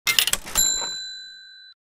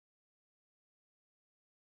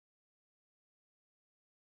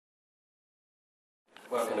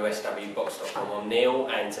Welcome to swbox.com. I'm Neil,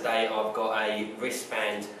 and today I've got a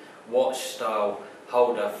wristband watch style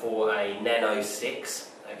holder for a Nano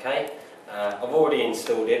 6. Okay, I've already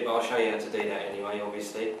installed it, but I'll show you how to do that anyway.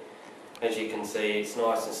 Obviously, as you can see, it's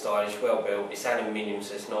nice and stylish, well built. It's aluminium,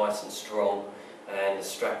 so it's nice and strong, and the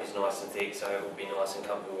strap is nice and thick, so it will be nice and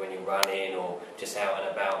comfortable when you're running or just out and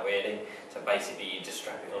about, really. So basically, you just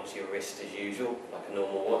strap it onto your wrist as usual, like a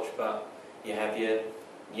normal watch, but you have your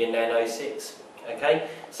Nano 6. Okay,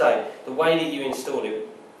 so the way that you install it,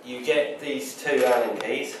 you get these two Allen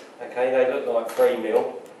keys. Okay, they look like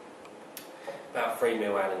 3mm, about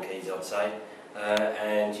 3mm Allen keys, I'd say,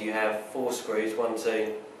 and you have 4 screws, 1,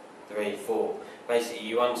 2, 3, 4. Basically,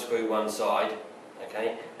 you unscrew one side,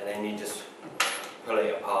 okay, and then you just pull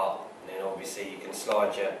it apart. And then obviously you can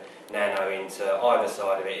slide your Nano into either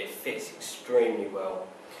side of it. It fits extremely well.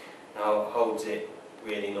 Now it holds it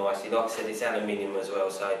really nicely. Like I said, it's aluminium as well,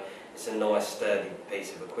 so it's a nice sturdy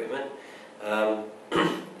piece of equipment.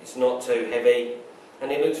 It's not too heavy,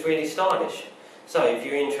 and it looks really stylish. So if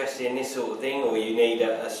you're interested in this sort of thing, or you need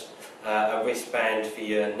a wristband for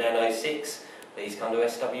your Nano 6, please come to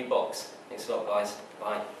SW Box. Thanks a lot, guys.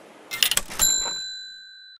 Bye.